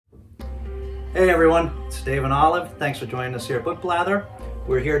Hey everyone, it's Dave and Olive. Thanks for joining us here at Book Blather.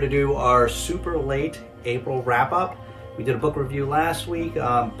 We're here to do our super late April wrap-up. We did a book review last week,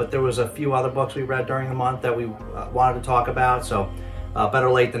 but there was a few other books we read during the month that we wanted to talk about, so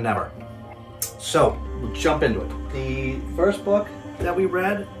better late than never. So, we'll jump into it. The first book that we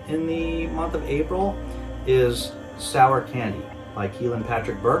read in the month of April is Sour Candy by Kealan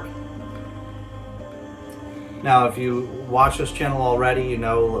Patrick Burke. Now, if you watch this channel already, you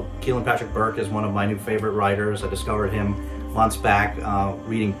know Kealan Patrick Burke is one of my new favorite writers. I discovered him months back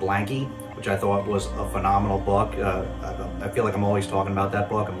reading Blanky, which I thought was a phenomenal book. I feel like I'm always talking about that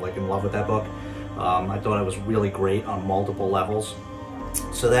book. I'm like in love with that book. I thought it was really great on multiple levels.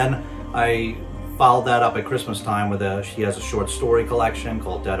 So then I followed that up at Christmas time with she has a short story collection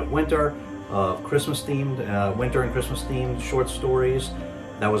called Dead of Winter, of Christmas themed, winter and Christmas themed short stories.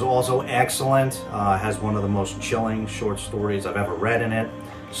 That was also excellent. Has one of the most chilling short stories I've ever read in it.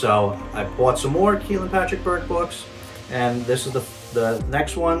 So I bought some more Kealan Patrick Burke books, and this is the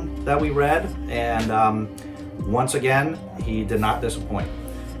next one that we read, and once again, he did not disappoint.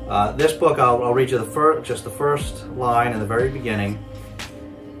 This book, I'll read you just the first line in the very beginning.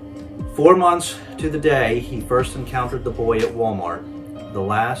 4 months to the day he first encountered the boy at Walmart, the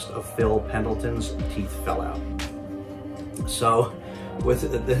last of Phil Pendleton's teeth fell out. So,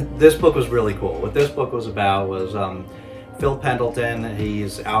 this book was really cool. What this book was about was Phil Pendleton.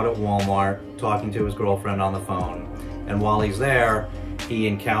 He's out at Walmart talking to his girlfriend on the phone, and while he's there, he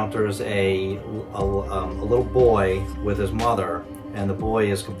encounters a little boy with his mother, and the boy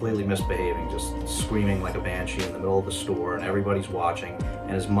is completely misbehaving, just screaming like a banshee in the middle of the store, and everybody's watching,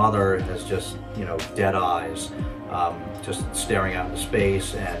 and his mother has just, you know, dead eyes, just staring out into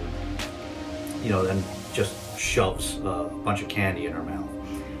space, and, you know, then just shoves a bunch of candy in her mouth.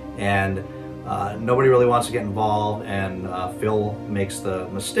 And nobody really wants to get involved, and Phil makes the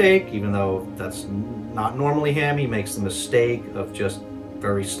mistake, even though that's not normally him, he makes the mistake of just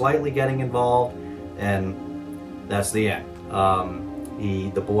very slightly getting involved, and that's the end.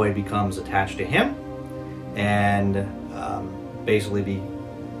 The boy becomes attached to him, and basically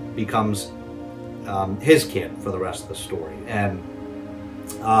becomes his kid for the rest of the story. And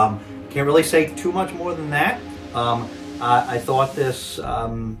can't really say too much more than that. I thought this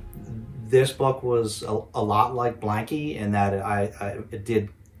book was a lot like Blanky in that it did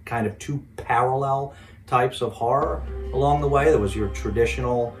kind of two parallel types of horror along the way. There was your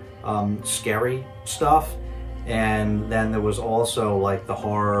traditional scary stuff, and then there was also like the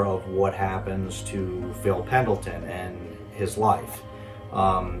horror of what happens to Phil Pendleton and his life.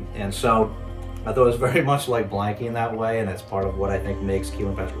 And so I thought it was very much like Blanky in that way, and that's part of what I think makes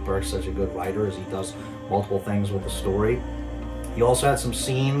Kealan Patrick Burke such a good writer, is he does multiple things with the story. He also had some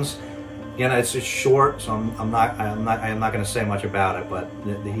scenes. Again, it's just short, so I'm not going to say much about it, but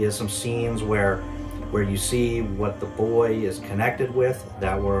he has some scenes where you see what the boy is connected with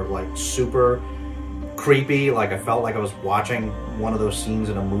that were like super creepy. Like I felt like I was watching one of those scenes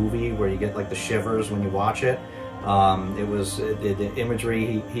in a movie where you get like the shivers when you watch it. The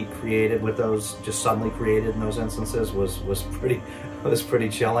imagery he created with those, just suddenly created in those instances, was pretty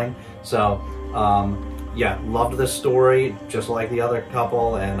chilling. So yeah, loved this story just like the other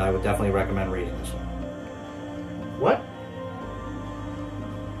couple, and I would definitely recommend reading this one. What?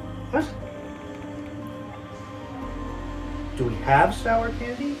 What? Do we have sour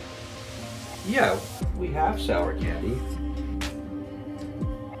candy? Yeah, we have sour candy.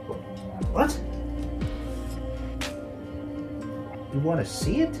 What? You want to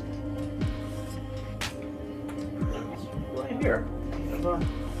see it? Right here.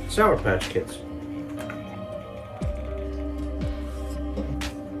 Sour Patch Kids.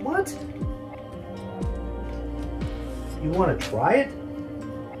 What? You want to try it?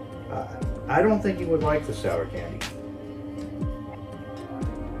 I don't think you would like the sour candy.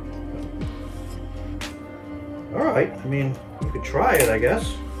 All right. I mean, you could try it, I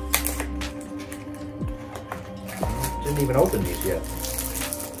guess. Didn't even open these yet.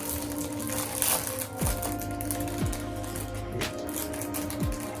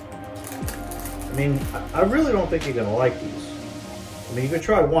 I mean, I really don't think you're gonna like these. I mean, you could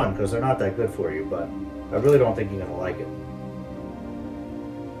try one because they're not that good for you, but I really don't think you're gonna like it.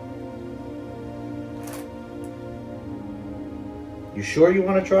 You sure you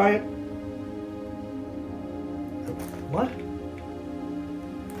want to try it? What?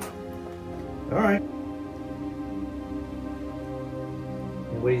 All right.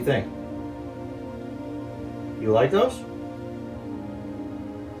 What do you think? You like those?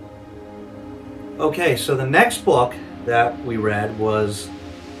 Okay, so the next book that we read was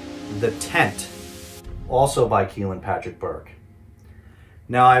The Tent, also by Kealan Patrick Burke.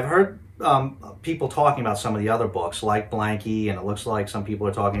 Now, I've heard people talking about some of the other books, like Blanky, and it looks like some people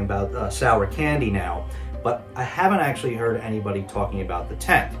are talking about Sour Candy now, but I haven't actually heard anybody talking about The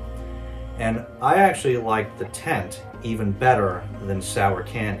Tent. And I actually liked The Tent even better than Sour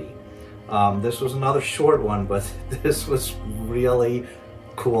Candy. This was another short one, but this was really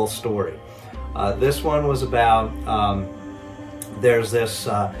cool story. This one was about, there's this,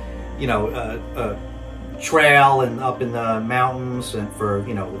 trail and up in the mountains and for,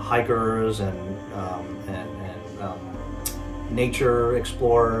 hikers and nature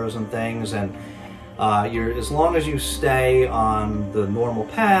explorers and things. And as long as you stay on the normal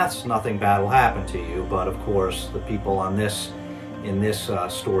paths, nothing bad will happen to you. But of course, the people in this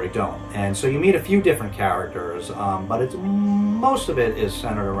story don't. And so you meet a few different characters, but most of it is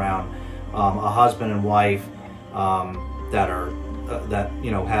centered around a husband and wife that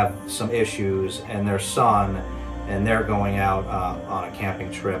have some issues, and their son, and they're going out on a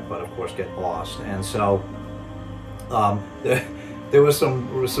camping trip, but of course get lost. And so there was some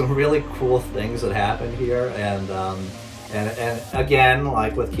really cool things that happened here, and again,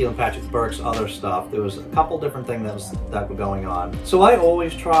 like with Kealan Patrick Burke's other stuff, there was a couple different things that were going on. So I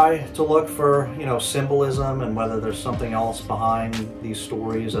always try to look for symbolism and whether there's something else behind these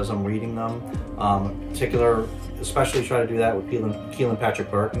stories as I'm reading them. Especially try to do that with Kealan Patrick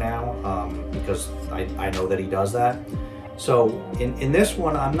Burke now, because I know that he does that. So in this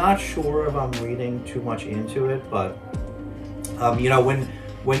one, I'm not sure if I'm reading too much into it, but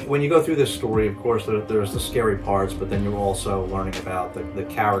when you go through this story, of course, there's the scary parts, but then you're also learning about the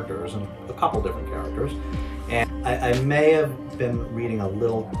characters, and a couple different characters. And I may have been reading a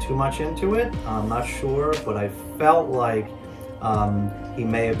little too much into it. I'm not sure, but I felt like he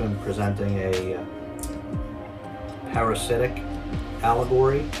may have been presenting a parasitic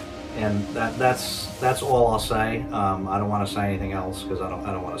allegory, and that's all I'll say. I don't want to say anything else because I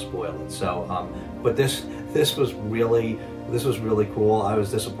don't want to spoil it. So, but this was really cool. I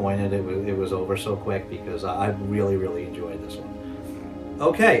was disappointed it was over so quick because I really enjoyed this one.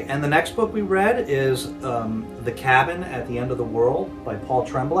 Okay, and the next book we read is The Cabin at the End of the World by Paul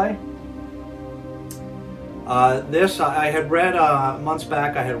Tremblay. This I had read months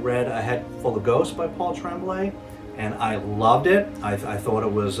back. I had read A Head Full of Ghosts by Paul Tremblay, and I loved it. I thought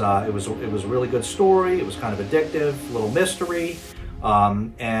it was a really good story. It was kind of addictive, little mystery,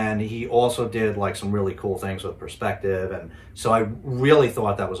 and he also did like some really cool things with perspective, and so I really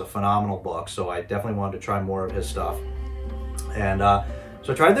thought that was a phenomenal book. So I definitely wanted to try more of his stuff, and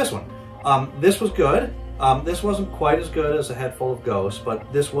so I tried this one. This was good. This wasn't quite as good as A Head Full of Ghosts,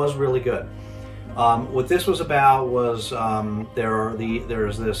 but this was really good. What this was about was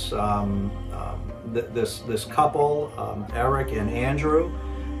there's this couple, Eric and Andrew,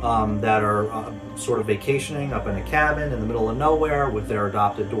 that are sort of vacationing up in a cabin in the middle of nowhere with their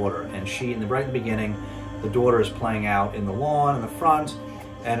adopted daughter. And right in the beginning, the daughter is playing out in the lawn in the front,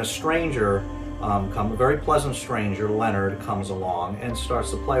 and a stranger, a very pleasant stranger, Leonard, comes along and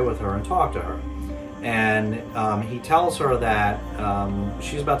starts to play with her and talk to her. And he tells her that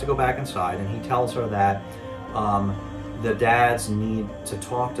she's about to go back inside, and he tells her that the dads need to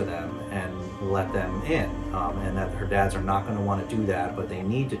talk to them and let them in, and that her dads are not going to want to do that, but they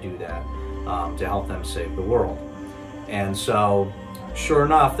need to do that to help them save the world. And so, sure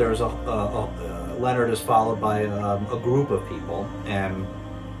enough, there's Leonard is followed by a group of people, and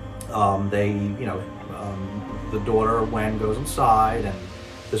the daughter, Wen, goes inside, and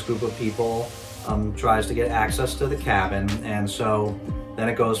this group of people tries to get access to the cabin, and so then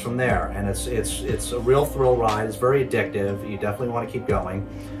it goes from there. And it's a real thrill ride. It's very addictive. You definitely want to keep going.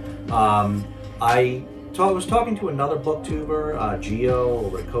 I was talking to another booktuber, Gio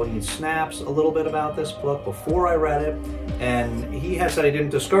over at codeinesnaps, a little bit about this book before I read it, and he had said he didn't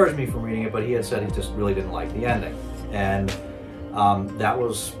discourage me from reading it, but he had said he just really didn't like the ending. And that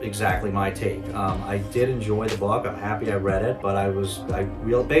was exactly my take. I did enjoy the book. I'm happy I read it, but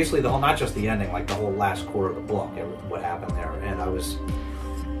basically not just the ending, like the whole last quarter of the book, what happened there, and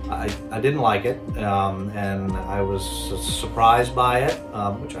I didn't like it, and I was surprised by it,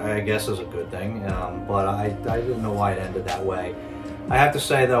 which I guess is a good thing, but I didn't know why it ended that way. I have to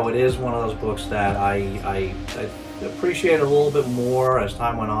say, though, it is one of those books that I appreciated a little bit more as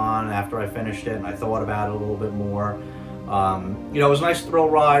time went on after I finished it, and I thought about it a little bit more. It was a nice thrill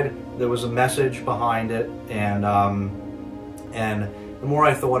ride. There was a message behind it, and the more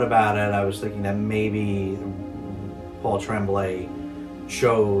I thought about it, I was thinking that maybe Paul Tremblay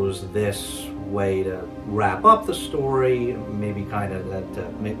chose this way to wrap up the story. Maybe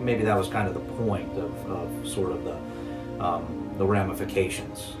maybe that was kind of the point of sort of the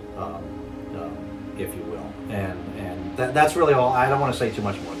ramifications, if you will, and that's really all. I don't want to say too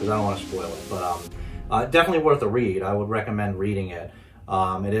much more because I don't want to spoil it, but definitely worth a read. I would recommend reading it.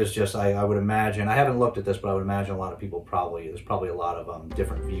 It is just, I would imagine, I haven't looked at this, but I would imagine a lot of people there's probably a lot of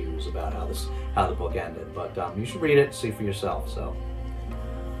different views about how the book ended, but you should read it, see for yourself. So,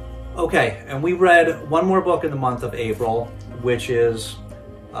 okay, and we read one more book in the month of April, which is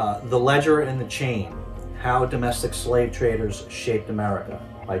The Ledger and the Chain, How Domestic Slave Traders Shaped America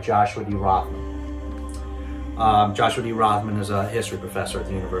by Joshua D. Rothman. Joshua D. Rothman is a history professor at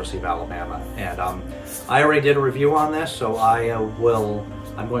the University of Alabama, and I already did a review on this, so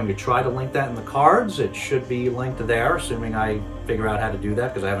I'm going to try to link that in the cards. It should be linked there, assuming I figure out how to do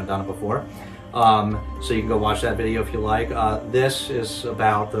that, because I haven't done it before. So you can go watch that video if you like. This is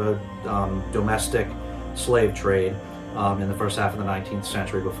about the domestic slave trade in the first half of the 19th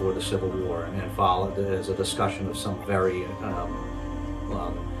century before the Civil War, and followed as a discussion of some very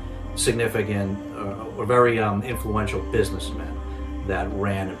significant or very influential businessmen that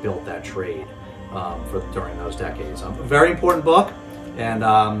ran and built that trade during those decades. Very important book, and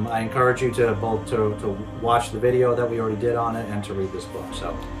I encourage you to both to watch the video that we already did on it and to read this book.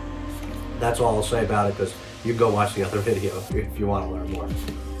 So that's all I'll say about it, because you can go watch the other video if you want to learn more.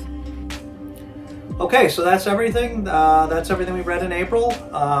 Okay, so that's everything. That's everything we read in April.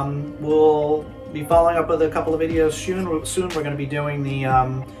 We'll be following up with a couple of videos soon. We're going to be doing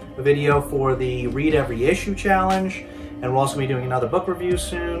the video for the Read Every Issue Challenge, and we'll also be doing another book review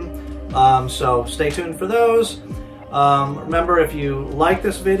soon. So stay tuned for those. Remember, if you like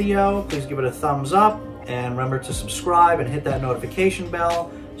this video, please give it a thumbs up, and remember to subscribe and hit that notification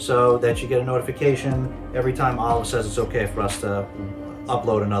bell so that you get a notification every time Olive says it's okay for us to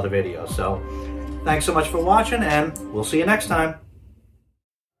upload another video. So thanks so much for watching, and we'll see you next time.